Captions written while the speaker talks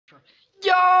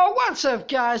Yo, what's up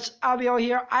guys? Abiel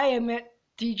here. I am at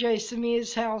DJ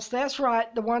Samir's house. That's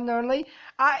right, the one and only.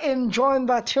 I am joined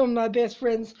by two of my best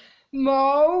friends,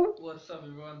 Mo. What's up,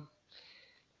 everyone?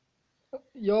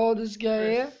 Yo, this guy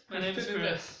here. My name's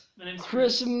Chris.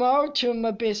 Chris and Mo, two of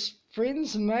my best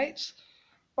friends and mates.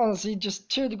 Honestly,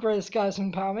 just two of the greatest guys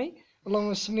in Palmy, along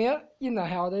with Samir. You know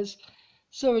how it is.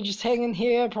 So we're just hanging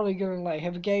here, probably gonna like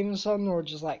have a game or something, or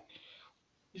just like...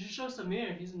 You should show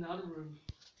Samir, he's in the other room.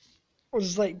 Or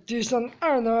just like do something, I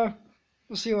don't know.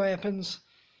 We'll see what happens.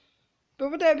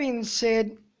 But with that being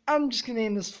said, I'm just gonna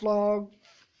end this vlog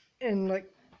in like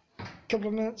a couple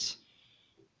of minutes.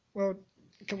 Well,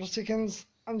 a couple of seconds.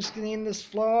 I'm just gonna end this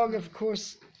vlog. Of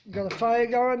course, got a fire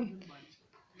going.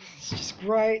 It's just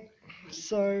great.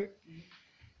 So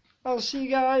I'll see you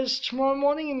guys tomorrow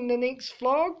morning in the next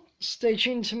vlog. Stay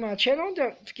tuned to my channel.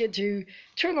 Don't forget to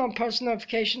turn on post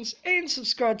notifications and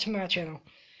subscribe to my channel.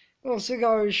 Also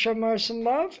go show Mo some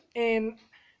love, and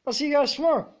I'll see you guys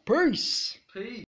tomorrow. Peace.